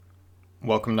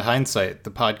Welcome to Hindsight,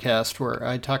 the podcast where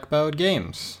I talk about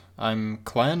games. I'm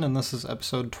Glenn, and this is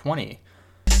episode 20.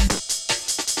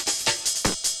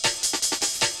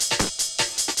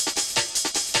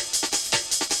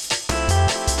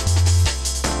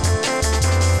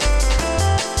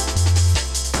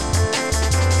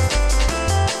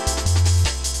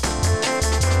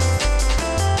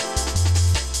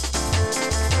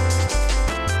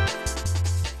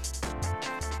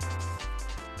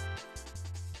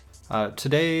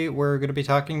 Today we're going to be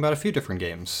talking about a few different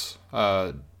games.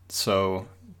 So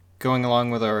going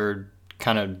along with our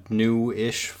kind of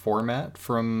new-ish format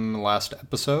from last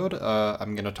episode,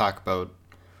 I'm going to talk about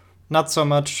not so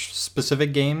much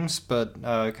specific games, but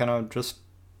kind of just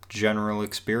general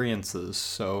experiences.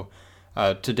 So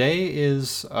today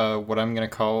is what I'm going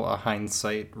to call a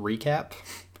hindsight recap.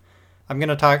 I'm going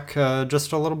to talk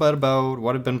just a little bit about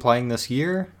what I've been playing this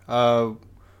year,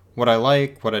 what I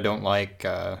like, what I don't like.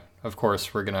 Of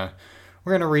course, we're gonna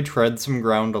retread some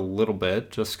ground a little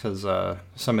bit, just because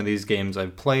some of these games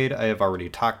I've played I have already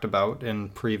talked about in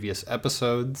previous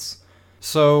episodes.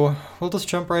 So we'll just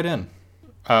jump right in.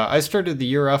 I started the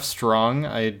year off strong.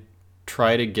 I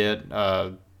try to get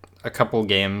a couple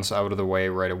games out of the way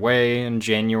right away in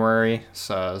January.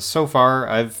 So far,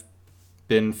 I've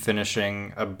been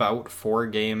finishing about 4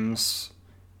 games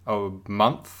a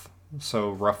month, so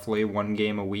roughly 1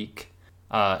 game a week.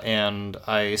 And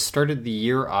I started the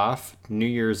year off, New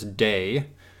Year's Day.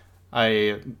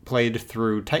 I played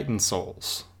through Titan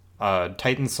Souls.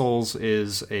 Titan Souls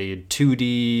is a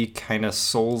 2D kind of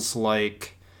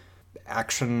Souls-like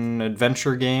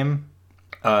action-adventure game.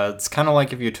 It's kind of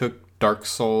like if you took Dark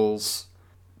Souls,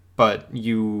 but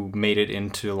you made it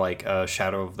into like a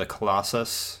Shadow of the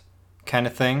Colossus kind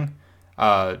of thing.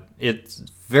 It's a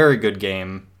very good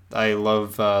game. I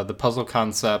love the puzzle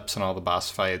concepts and all the boss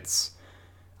fights.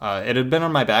 It had been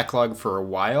on my backlog for a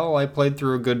while. I played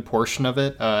through a good portion of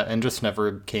it and just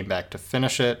never came back to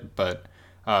finish it, but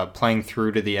playing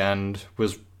through to the end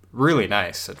was really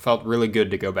nice. It felt really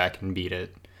good to go back and beat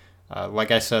it.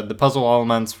 Like I said, the puzzle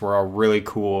elements were all really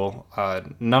cool.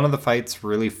 None of the fights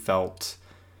really felt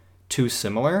too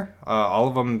similar. All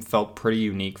of them felt pretty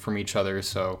unique from each other,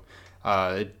 so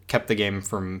it kept the game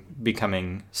from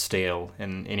becoming stale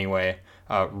in any way.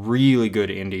 Really good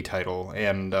indie title,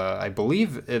 and I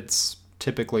believe it's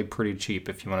typically pretty cheap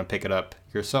if you want to pick it up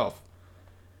yourself.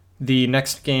 The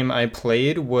next game I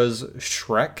played was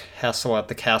Shrek: Hassle at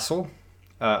the Castle.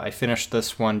 I finished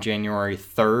this one January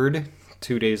 3rd,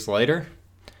 2 days later.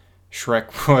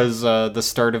 Shrek was the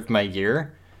start of my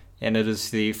year, and it is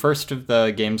the first of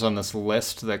the games on this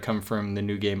list that come from the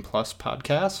New Game Plus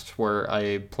podcast, where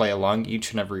I play along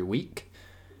each and every week.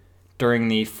 During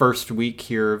the first week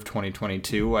here of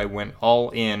 2022, I went all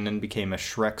in and became a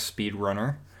Shrek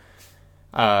speedrunner.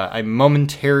 I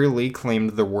momentarily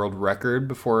claimed the world record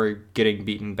before getting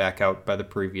beaten back out by the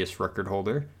previous record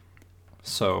holder.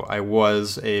 So I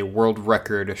was a world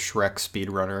record Shrek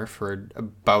speedrunner for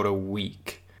about a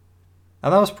week.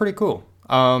 And that was pretty cool.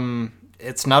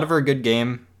 It's not a very good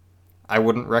game. I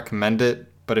wouldn't recommend it.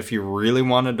 But if you really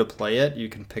wanted to play it, you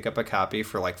can pick up a copy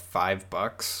for like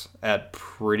 $5 at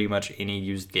pretty much any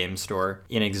used game store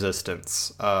in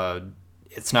existence.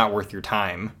 It's not worth your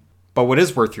time. But what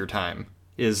is worth your time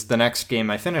is the next game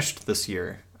I finished this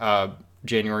year.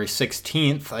 January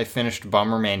 16th, I finished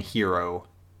Bomberman Hero.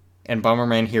 And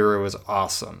Bomberman Hero is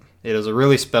awesome. It is a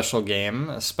really special game,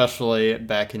 especially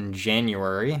back in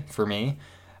January for me.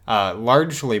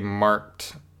 Largely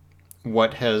marked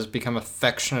what has become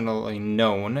affectionately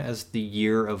known as the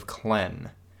Year of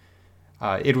Glenn.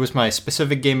 It was my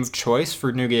specific game of choice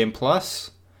for New Game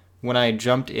Plus when I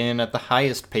jumped in at the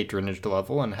highest patronage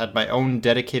level and had my own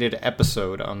dedicated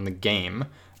episode on the game,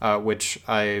 which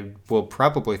I will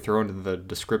probably throw into the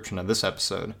description of this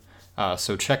episode,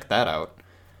 so check that out.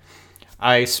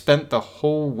 I spent the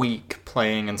whole week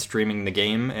playing and streaming the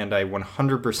game, and I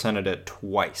 100%ed it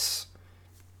twice.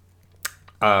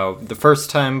 The first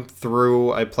time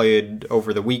through, I played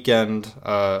over the weekend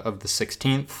of the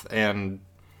 16th, and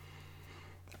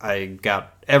I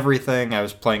got everything. I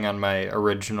was playing on my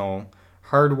original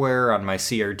hardware, on my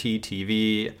CRT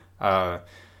TV.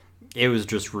 It was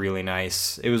just really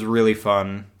nice. It was really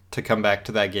fun to come back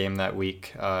to that game that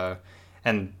week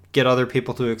and get other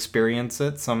people to experience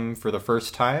it, some for the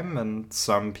first time, and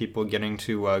some people getting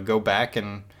to go back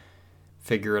and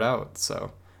figure it out,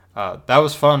 so... that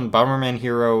was fun. Bomberman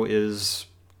Hero is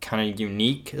kind of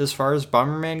unique as far as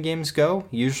Bomberman games go.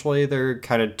 Usually they're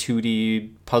kind of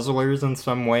 2D puzzlers in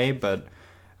some way, but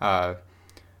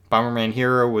Bomberman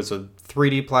Hero was a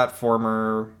 3D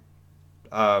platformer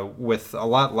with a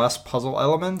lot less puzzle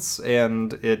elements,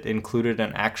 and it included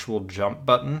an actual jump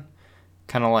button,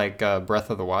 kind of like Breath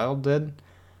of the Wild did.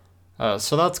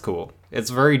 So that's cool. It's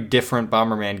a very different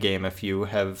Bomberman game if you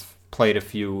have played a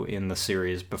few in the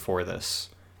series before this.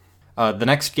 The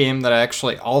next game that I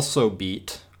actually also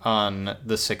beat on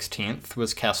the 16th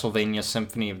was Castlevania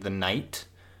Symphony of the Night.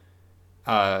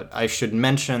 I should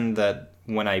mention that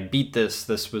when I beat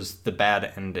this was the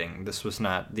bad ending. This was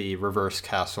not the reverse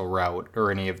castle route or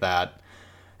any of that.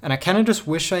 And I kind of just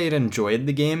wish I had enjoyed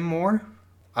the game more.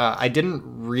 I didn't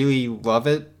really love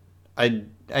it. I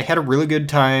had a really good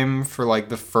time for like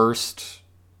the first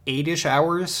 8-ish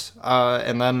hours,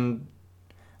 and then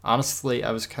honestly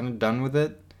I was kind of done with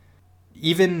it.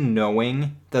 Even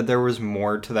knowing that there was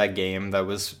more to that game that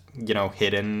was,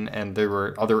 hidden and there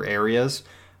were other areas,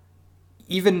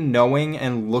 even knowing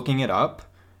and looking it up,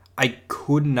 I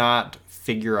could not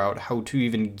figure out how to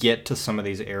even get to some of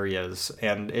these areas,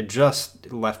 and it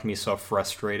just left me so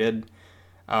frustrated.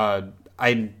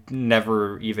 I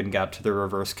never even got to the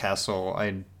reverse castle.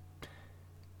 I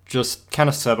just kind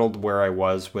of settled where I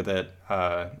was with it,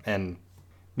 and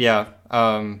yeah,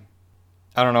 I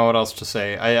don't know what else to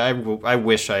say. I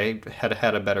wish I had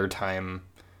had a better time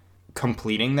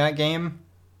completing that game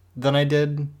than I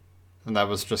did, and that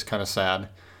was just kind of sad.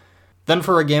 Then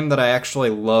for a game that I actually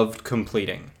loved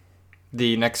completing,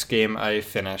 the next game I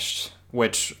finished,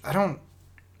 which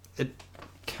it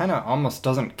kind of almost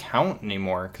doesn't count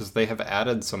anymore because they have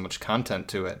added so much content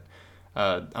to it.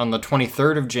 On the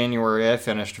 23rd of January, I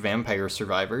finished Vampire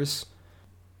Survivors.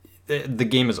 The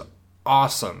game is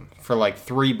awesome. For like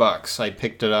 $3, I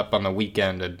picked it up on the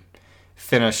weekend and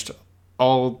finished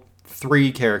all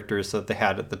 3 characters that they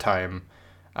had at the time.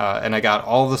 And I got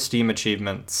all the Steam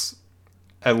achievements,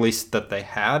 at least that they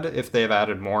had. If they have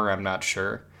added more, I'm not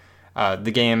sure.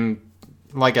 The game,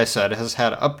 like I said, has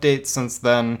had updates since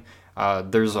then.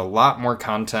 There's a lot more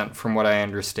content from what I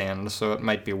understand, so it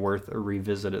might be worth a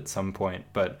revisit at some point.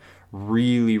 But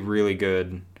really, really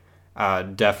good.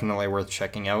 Definitely worth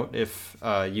checking out if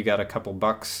you got a couple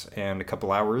bucks and a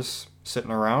couple hours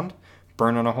sitting around,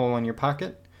 burning a hole in your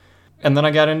pocket. And then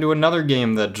I got into another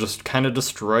game that just kind of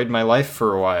destroyed my life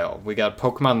for a while. We got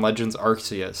Pokemon Legends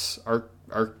Arceus.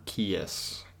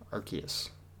 Arceus.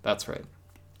 That's right.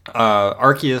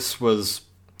 Arceus was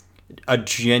a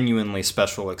genuinely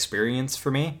special experience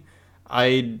for me.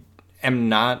 I am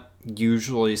not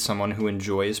usually someone who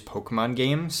enjoys Pokemon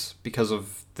games because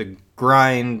of the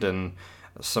grind and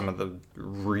some of the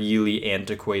really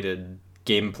antiquated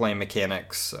gameplay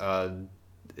mechanics.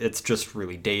 It's just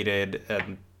really dated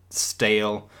and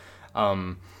stale.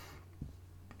 But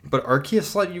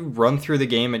Arceus let you run through the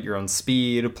game at your own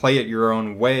speed, play it your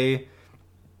own way.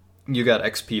 You got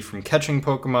XP from catching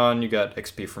Pokemon, you got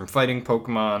XP from fighting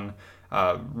Pokemon.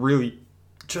 Really,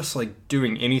 just like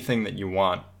doing anything that you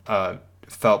want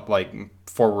felt like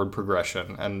forward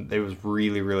progression, and it was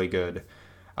really, really good.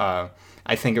 I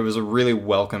think it was a really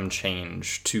welcome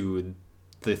change to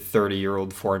the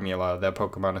 30-year-old formula that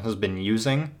Pokemon has been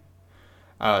using.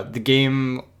 The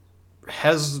game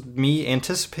has me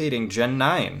anticipating Gen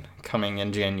 9 coming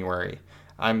in January.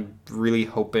 I'm really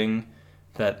hoping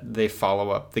that they follow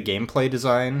up the gameplay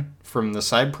design from the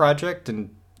side project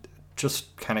and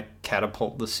just kind of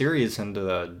catapult the series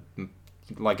into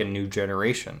like a new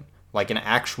generation, like an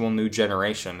actual new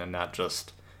generation and not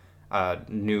just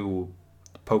new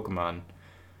Pokemon.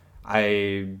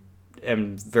 I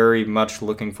am very much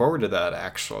looking forward to that,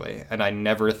 actually, and I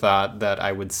never thought that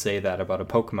I would say that about a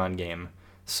Pokemon game.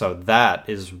 So that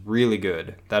is really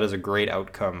good. That is a great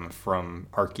outcome from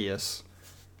Arceus.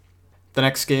 The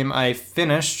next game I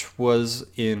finished was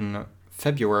in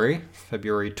February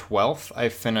 12th. I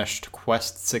finished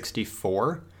Quest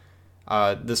 64.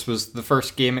 This was the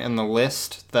first game in the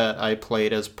list that I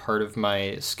played as part of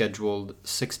my scheduled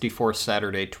 64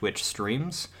 Saturday Twitch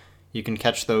streams. You can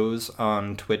catch those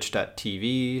on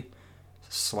twitch.tv/Clint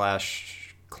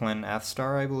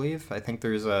Athstar, I believe. I think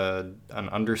there's an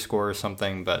underscore or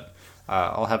something, but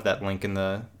I'll have that link in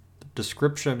the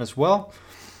description as well.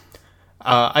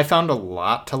 I found a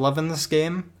lot to love in this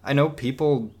game. I know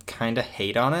people kind of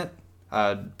hate on it.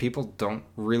 People don't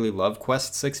really love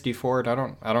Quest 64,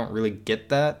 and I don't really get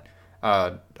that.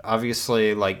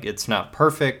 Obviously, like, it's not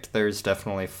perfect. There's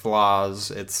definitely flaws.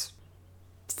 It's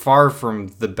far from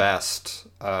the best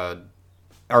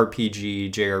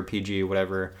RPG, JRPG,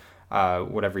 whatever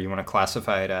you want to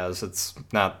classify it as. It's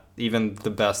not even the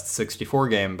best 64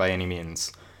 game by any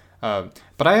means. But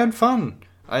I had fun.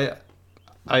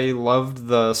 I loved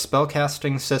the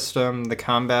spellcasting system. The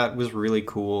combat was really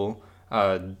cool.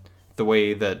 The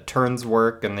way that turns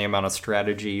work and the amount of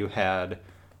strategy you had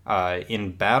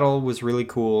In battle was really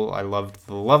cool. I loved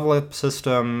the level up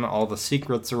system, all the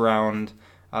secrets around.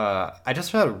 I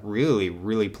just had a really,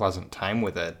 really pleasant time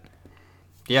with it.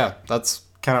 Yeah, that's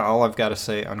kind of all I've got to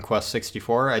say on Quest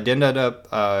 64. I did end up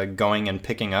going and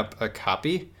picking up a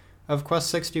copy of Quest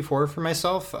 64 for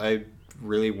myself. I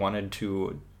really wanted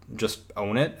to just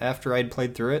own it after I'd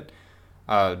played through it.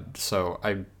 So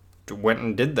I went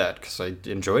and did that because I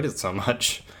enjoyed it so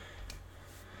much.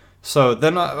 So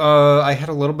then I had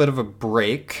a little bit of a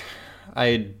break.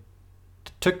 It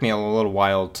took me a little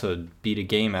while to beat a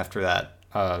game after that.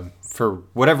 For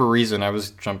whatever reason, I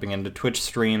was jumping into Twitch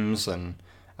streams and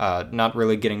not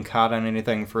really getting caught on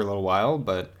anything for a little while.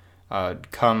 But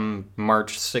come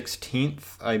March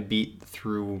 16th, I beat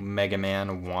through Mega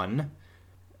Man 1.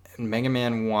 Mega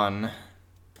Man 1,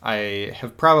 I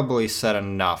have probably said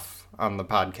enough on the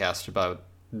podcast about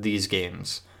these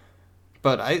games.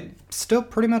 But I still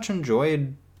pretty much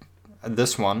enjoyed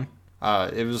this one.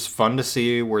 It was fun to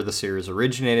see where the series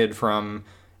originated from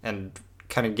and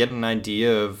kind of get an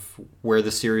idea of where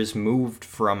the series moved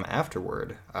from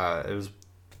afterward. It was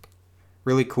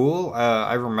really cool.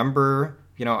 I remember,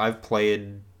 I've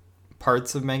played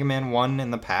parts of Mega Man 1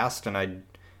 in the past and I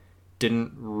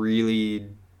didn't really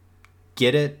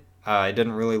get it. I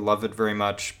didn't really love it very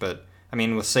much, but I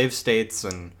mean, with save states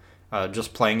and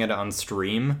just playing it on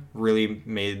stream really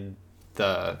made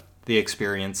the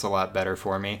experience a lot better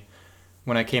for me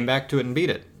when I came back to it and beat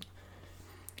it.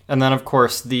 And then, of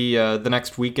course, the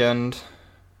next weekend,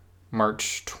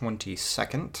 March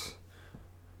 22nd,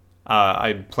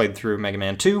 I played through Mega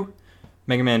Man 2.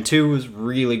 Mega Man 2 was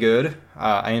really good.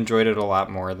 I enjoyed it a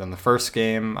lot more than the first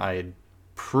game. I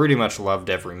pretty much loved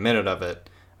every minute of it.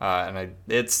 And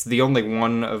it's the only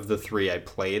one of the three I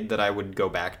played that I would go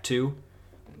back to.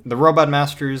 The Robot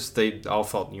Masters, they all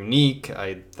felt unique.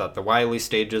 I thought the Wily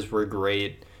stages were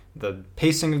great. The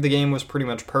pacing of the game was pretty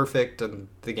much perfect, and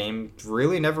the game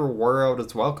really never wore out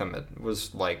its welcome. It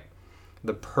was like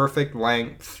the perfect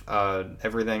length.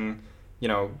 Everything,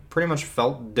 pretty much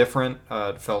felt different.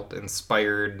 It felt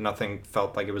inspired. Nothing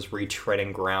felt like it was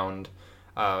retreading ground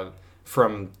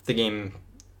from the game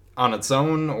on its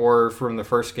own or from the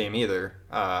first game either.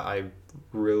 I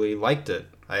really liked it.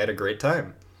 I had a great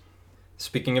time.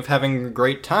 Speaking of having a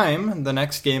great time, the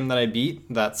next game that I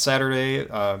beat that Saturday,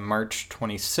 March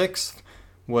 26th,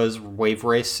 was Wave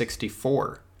Race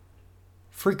 64.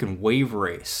 Freaking Wave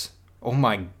Race. Oh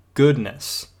my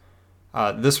goodness.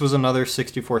 This was another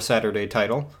 64 Saturday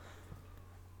title.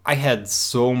 I had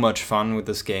so much fun with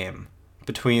this game.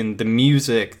 Between the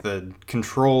music, the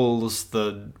controls,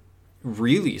 the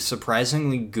really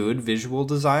surprisingly good visual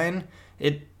design,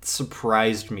 it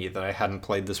surprised me that I hadn't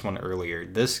played this one earlier.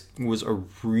 This was a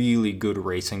really good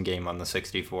racing game on the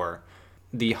 64.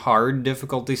 The hard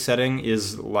difficulty setting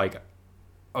is like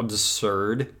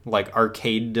absurd, like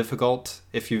arcade difficult.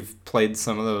 If you've played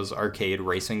some of those arcade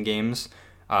racing games,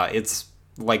 it's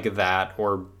like that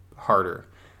or harder.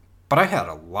 But I had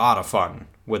a lot of fun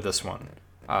with this one.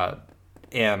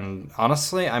 And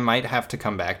honestly, I might have to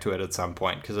come back to it at some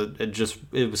point because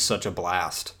it was such a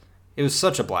blast. It was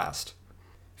such a blast.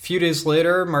 A few days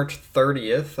later, March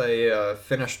 30th, I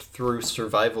finished through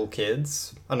Survival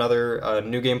Kids, another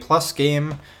New Game Plus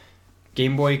game,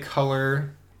 Game Boy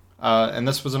Color, and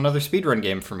this was another speedrun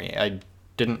game for me. I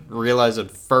didn't realize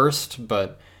at first,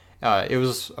 but it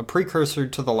was a precursor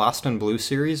to the Lost in Blue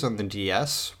series on the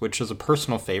DS, which is a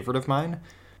personal favorite of mine.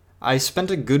 I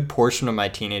spent a good portion of my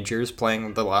teenage years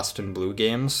playing the Lost in Blue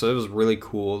games, so it was really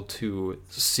cool to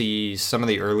see some of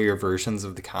the earlier versions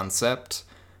of the concept.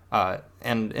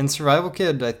 And in Survival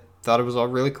Kid, I thought it was all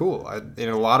really cool. In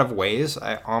a lot of ways,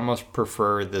 I almost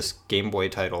prefer this Game Boy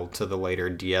title to the later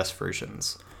DS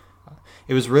versions.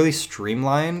 It was really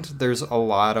streamlined. There's a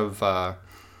lot of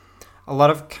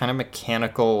kind of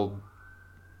mechanical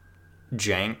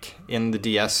jank in the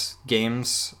DS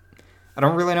games. I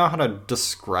don't really know how to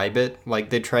describe it.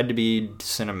 Like, they tried to be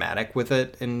cinematic with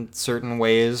it in certain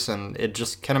ways, and it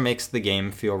just kind of makes the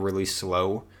game feel really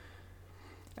slow.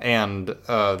 And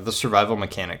the survival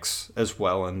mechanics as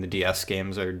well in the DS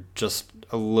games are just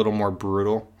a little more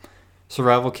brutal.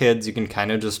 Survival Kids, you can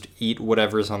kind of just eat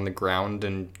whatever's on the ground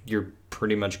and you're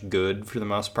pretty much good for the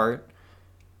most part.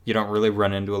 You don't really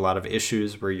run into a lot of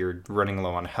issues where you're running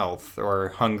low on health or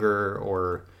hunger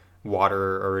or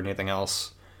water or anything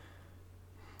else.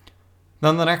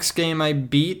 Then the next game I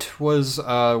beat was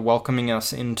welcoming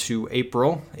us into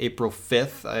April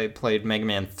 5th. I played Mega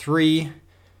Man 3.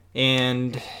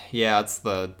 And yeah, it's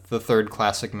the third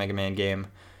classic Mega Man game.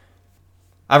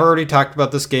 I've already talked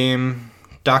about this game.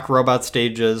 Doc Robot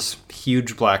stages,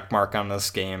 huge black mark on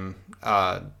this game.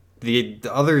 The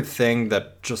other thing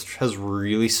that just has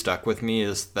really stuck with me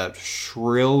is that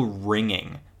shrill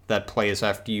ringing that plays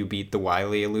after you beat the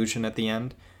Wily illusion at the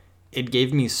end. It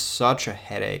gave me such a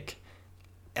headache,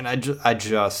 and I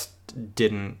just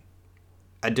didn't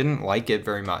like it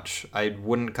very much. I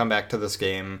wouldn't come back to this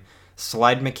game.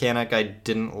 Slide mechanic I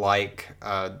didn't like.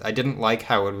 I didn't like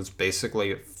how it was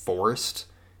basically forced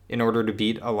in order to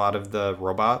beat a lot of the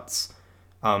robots.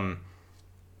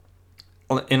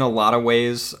 In a lot of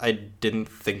ways, I didn't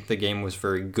think the game was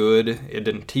very good. It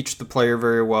didn't teach the player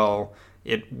very well.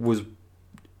 It was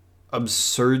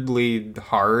absurdly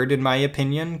hard, in my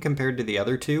opinion, compared to the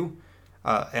other two.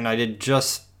 And I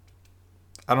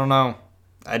don't know.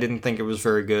 I didn't think it was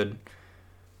very good.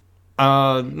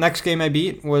 Next game I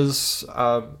beat was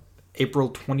April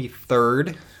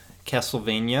 23rd,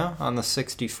 Castlevania on the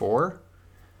 64.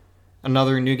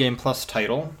 Another New Game Plus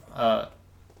title.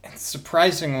 And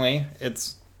surprisingly,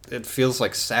 it feels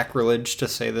like sacrilege to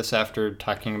say this after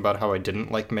talking about how I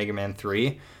didn't like Mega Man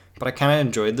 3, but I kind of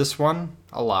enjoyed this one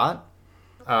a lot.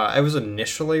 I was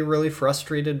initially really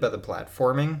frustrated by the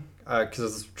platforming, because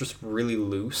it's just really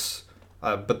loose,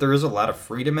 but there is a lot of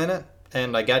freedom in it,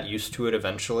 and I got used to it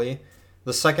eventually.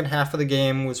 The second half of the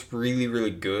game was really, really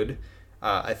good.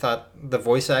 I thought the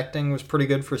voice acting was pretty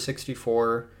good for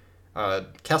 64.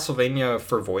 Castlevania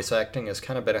for voice acting has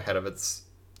kind of been ahead of its...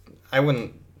 I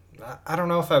don't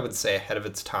know if I would say ahead of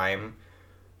its time,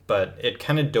 but it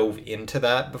kind of dove into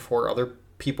that before other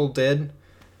people did.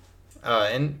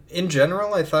 And in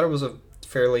general, I thought it was a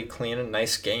fairly clean and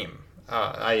nice game.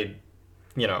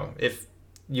 If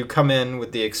you come in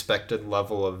with the expected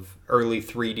level of early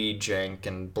 3D jank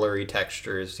and blurry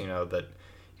textures, that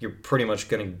you're pretty much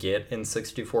going to get in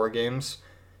 64 games,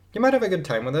 you might have a good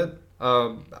time with it.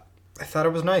 I thought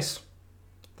it was nice.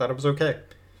 Thought it was okay.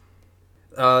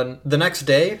 The next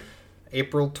day,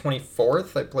 April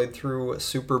 24th, I played through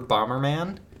Super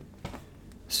Bomberman.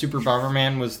 Super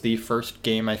Bomberman was the first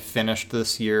game I finished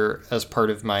this year as part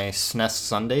of my SNES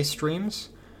Sunday streams.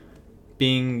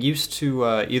 Being used to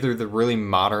either the really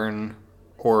modern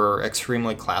or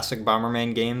extremely classic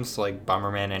Bomberman games like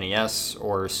Bomberman NES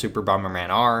or Super Bomberman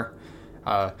R,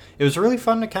 it was really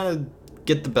fun to kind of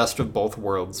get the best of both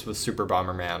worlds with Super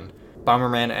Bomberman.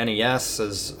 Bomberman NES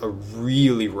is a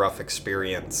really rough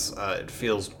experience. It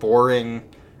feels boring.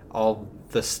 All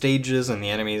the stages and the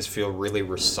enemies feel really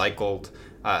recycled.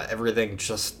 Everything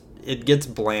it gets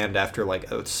bland after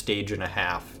like a stage and a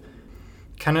half.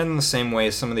 Kind of in the same way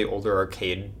some of the older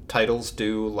arcade titles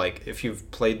do. Like if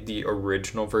you've played the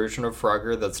original version of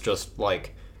Frogger that's just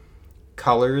like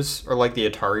colors, or like the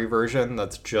Atari version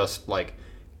that's just like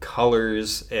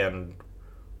colors and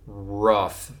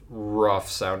rough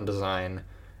sound design,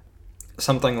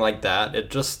 something like that.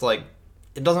 It just like,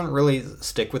 it doesn't really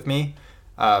stick with me.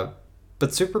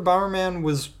 But Super Bomberman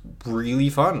was really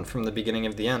fun from the beginning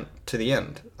of the end to the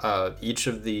end. Each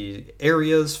of the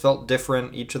areas felt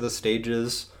different. Each of the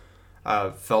stages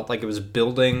felt like it was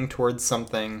building towards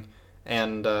something.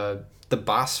 And the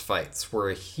boss fights were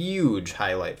a huge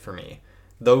highlight for me.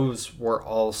 Those were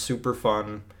all super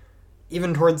fun.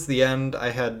 Even towards the end, I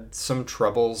had some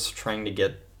troubles trying to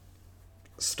get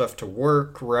stuff to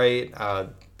work right.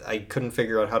 I couldn't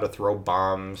figure out how to throw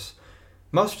bombs.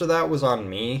 Most of that was on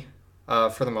me,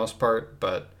 for the most part,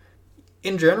 but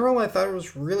in general, I thought it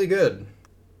was really good.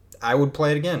 I would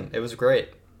play it again. It was great.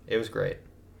 It was great.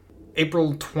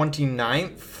 April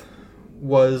 29th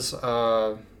was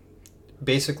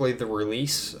basically the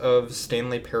release of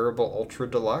Stanley Parable Ultra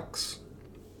Deluxe.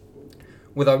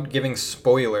 Without giving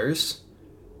spoilers,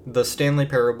 the Stanley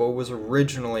Parable was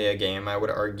originally a game I would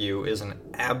argue is an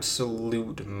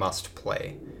absolute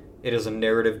must-play. It is a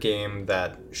narrative game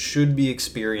that should be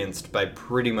experienced by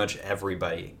pretty much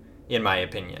everybody, in my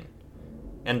opinion.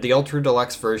 And the Ultra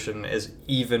Deluxe version is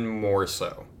even more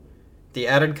so. The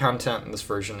added content in this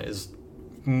version is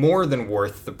more than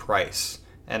worth the price,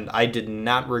 and I did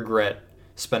not regret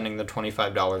spending the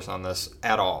 $25 on this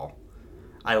at all.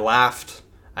 I laughed,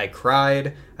 I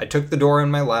cried, I took the door on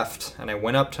my left, and I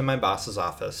went up to my boss's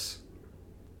office.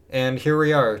 And here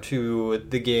we are to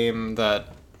the game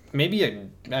that maybe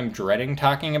I'm dreading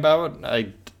talking about.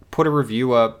 I put a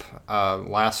review up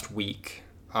last week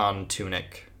on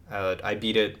Tunic. I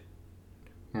beat it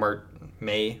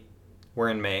May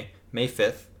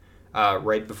 5th,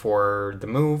 right before the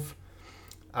move.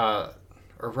 Or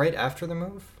right after the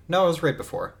move? No, it was right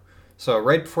before. So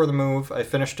right before the move, I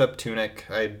finished up Tunic.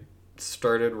 I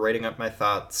started writing up my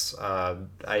thoughts.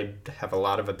 I have a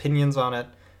lot of opinions on it,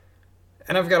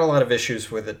 and I've got a lot of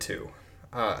issues with it too.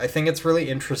 I think it's really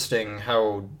interesting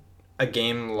how a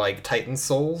game like Titan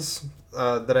Souls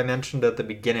that I mentioned at the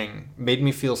beginning made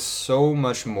me feel so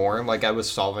much more like I was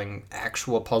solving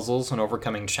actual puzzles and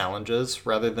overcoming challenges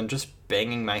rather than just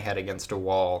banging my head against a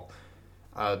wall.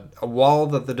 A wall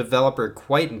that the developer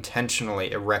quite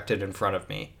intentionally erected in front of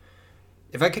me.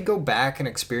 If I could go back and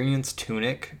experience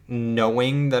Tunic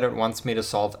knowing that it wants me to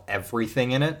solve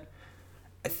everything in it,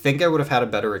 I think I would have had a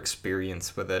better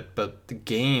experience with it, but the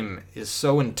game is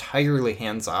so entirely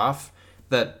hands-off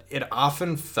that it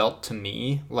often felt to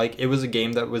me like it was a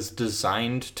game that was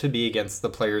designed to be against the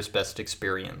player's best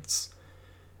experience.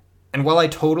 And while I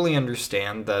totally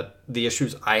understand that the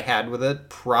issues I had with it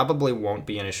probably won't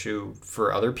be an issue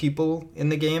for other people in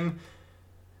the game,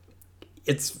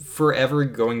 it's forever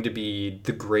going to be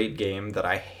the great game that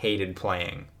I hated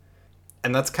playing.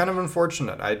 And that's kind of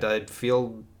unfortunate. I'd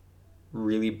feel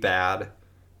really bad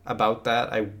about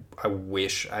that. I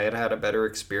wish I had had a better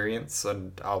experience,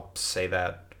 and I'll say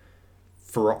that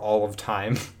for all of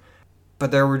time.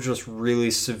 But there were just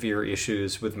really severe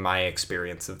issues with my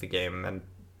experience of the game, and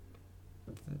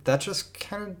that just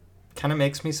kind of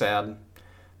makes me sad.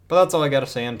 But that's all I gotta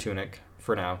say on Tunic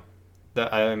for now.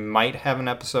 That I might have an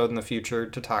episode in the future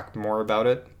to talk more about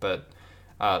it, but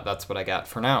that's what I got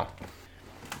for now.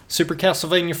 Super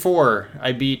Castlevania 4,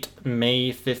 I beat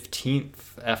May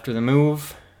 15th after the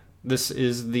move. This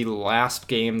is the last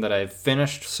game that I've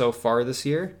finished so far this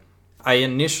year. I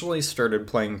initially started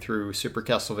playing through Super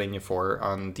Castlevania 4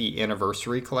 on the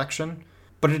Anniversary Collection,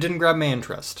 but it didn't grab my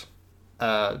interest.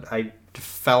 I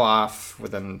fell off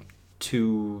within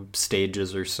 2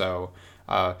 stages or so,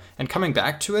 and coming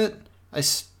back to it, I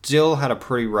still had a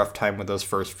pretty rough time with those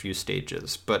first few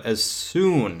stages, but as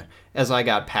soon as I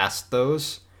got past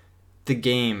those, the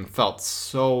game felt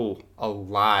so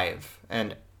alive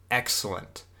and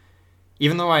excellent.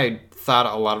 Even though I thought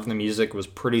a lot of the music was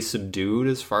pretty subdued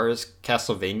as far as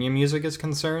Castlevania music is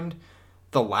concerned,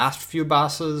 the last few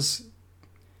bosses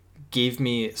gave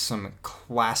me some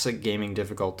classic gaming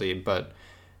difficulty, but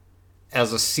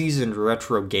as a seasoned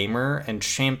retro gamer and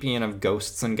champion of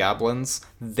ghosts and goblins,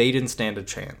 they didn't stand a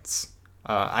chance.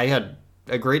 I had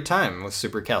a great time with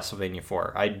Super Castlevania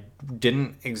 4. I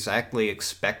didn't exactly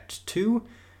expect to.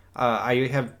 I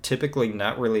have typically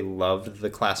not really loved the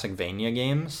classic Vania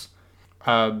games,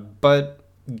 but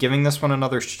giving this one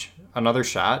another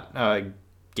shot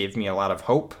gave me a lot of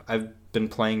hope. I've been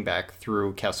playing back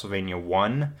through Castlevania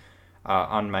 1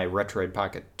 on my Retroid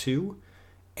Pocket 2,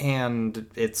 and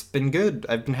it's been good.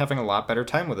 I've been having a lot better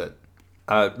time with it.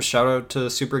 Shout out to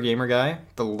Super Gamer Guy,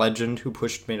 the legend who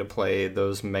pushed me to play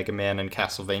those Mega Man and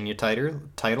Castlevania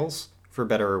titles, for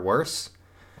better or worse.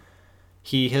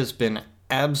 He has been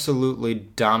absolutely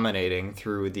dominating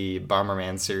through the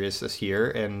Bomberman series this year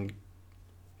and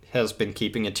has been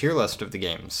keeping a tier list of the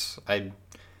games.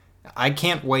 I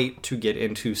can't wait to get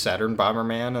into Saturn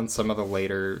Bomberman and some of the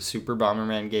later Super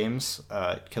Bomberman games,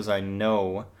 because I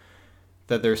know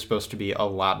that they're supposed to be a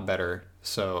lot better.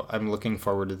 So I'm looking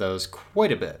forward to those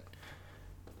quite a bit.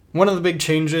 One of the big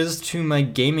changes to my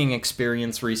gaming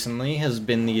experience recently has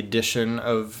been the addition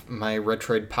of my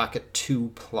Retroid Pocket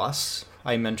 2 Plus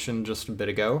I mentioned just a bit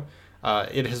ago.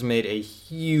 It has made a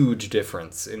huge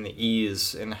difference in the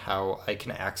ease in how I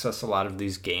can access a lot of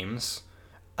these games.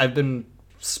 I've been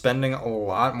spending a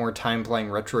lot more time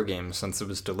playing retro games since it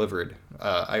was delivered.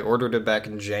 I ordered it back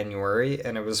in January,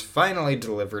 and it was finally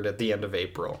delivered at the end of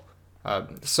April.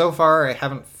 So far, I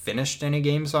haven't finished any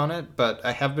games on it, but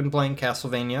I have been playing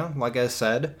Castlevania, like I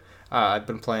said. I've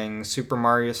been playing Super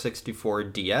Mario 64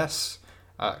 DS,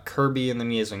 Kirby and the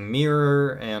Amazing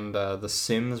Mirror, and The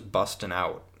Sims Bustin'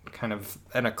 Out. Kind of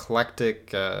an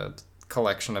eclectic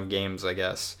collection of games, I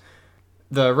guess.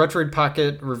 The Retroid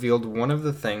Pocket revealed one of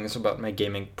the things about my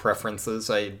gaming preferences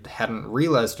I hadn't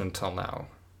realized until now.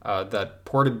 That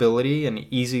portability and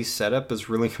easy setup is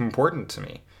really important to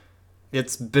me.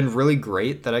 It's been really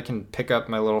great that I can pick up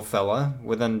my little fella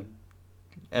within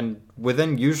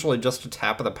usually just a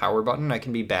tap of the power button, I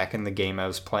can be back in the game I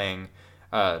was playing.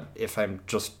 If I'm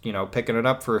just, picking it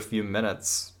up for a few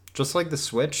minutes. Just like the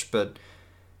Switch, but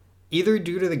either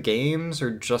due to the games or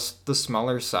just the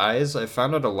smaller size, I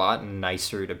found it a lot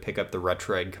nicer to pick up the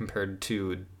Retroid compared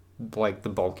to, like, the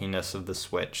bulkiness of the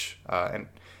Switch. And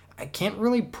I can't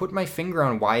really put my finger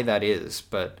on why that is,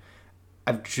 but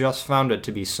I've just found it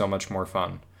to be so much more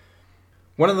fun.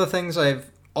 One of the things I've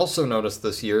also noticed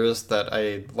this year is that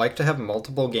I like to have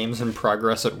multiple games in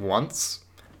progress at once.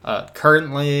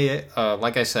 Currently,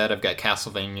 like I said, I've got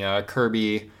Castlevania,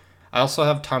 Kirby. I also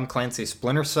have Tom Clancy's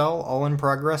Splinter Cell all in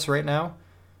progress right now.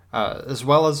 as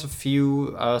well as a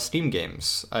few Steam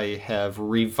games. I have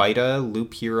Revita,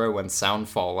 Loop Hero, and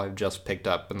Soundfall I've just picked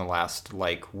up in the last,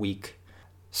 week.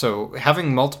 So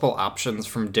having multiple options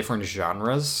from different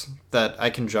genres that I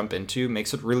can jump into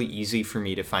makes it really easy for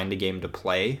me to find a game to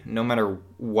play, no matter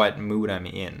what mood I'm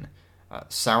in.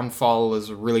 Soundfall is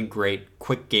a really great,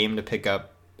 quick game to pick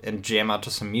up and jam out to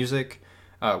some music,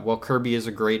 while Kirby is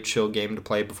a great chill game to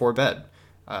play before bed.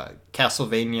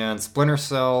 Castlevania and Splinter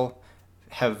Cell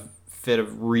have fit a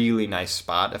really nice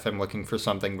spot if I'm looking for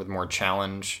something with more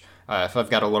challenge. If I've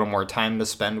got a little more time to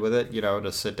spend with it,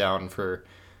 to sit down for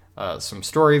some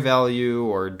story value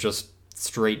or just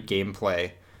straight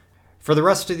gameplay. For the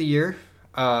rest of the year,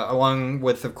 along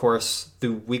with, of course,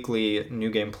 the weekly New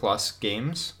Game Plus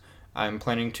games, I'm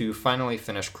planning to finally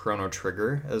finish Chrono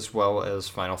Trigger as well as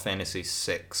Final Fantasy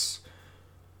VI.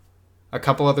 A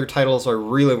couple other titles I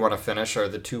really want to finish are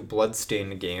the two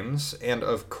Bloodstained games, and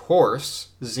of course,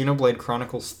 Xenoblade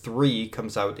Chronicles 3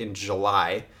 comes out in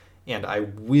July, and I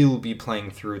will be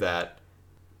playing through that,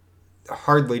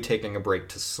 hardly taking a break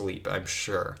to sleep, I'm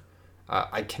sure.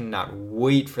 I cannot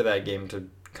wait for that game to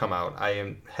come out.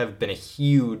 Have been a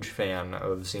huge fan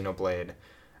of Xenoblade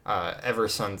ever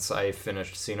since I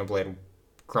finished Xenoblade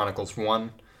Chronicles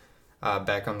 1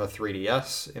 back on the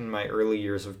 3DS in my early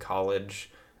years of college.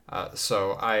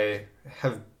 So I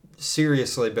have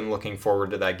seriously been looking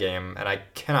forward to that game, and I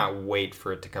cannot wait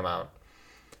for it to come out.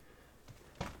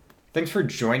 Thanks for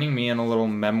joining me in a little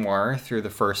memoir through the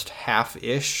first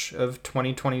half-ish of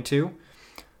 2022.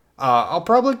 I'll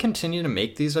probably continue to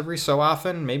make these every so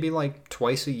often, maybe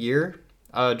twice a year,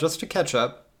 just to catch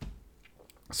up.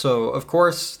 So, of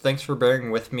course, thanks for bearing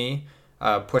with me,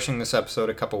 pushing this episode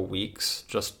a couple weeks,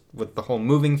 just with the whole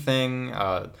moving thing.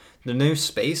 The new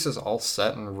space is all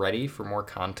set and ready for more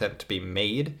content to be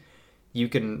made. You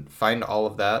can find all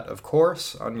of that, of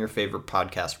course, on your favorite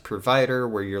podcast provider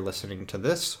where you're listening to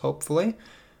this, hopefully.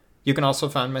 You can also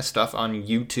find my stuff on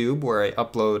YouTube, where I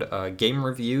upload game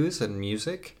reviews and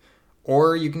music.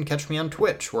 Or you can catch me on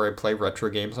Twitch, where I play retro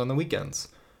games on the weekends.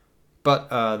 But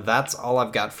that's all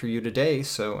I've got for you today,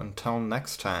 so until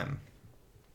next time.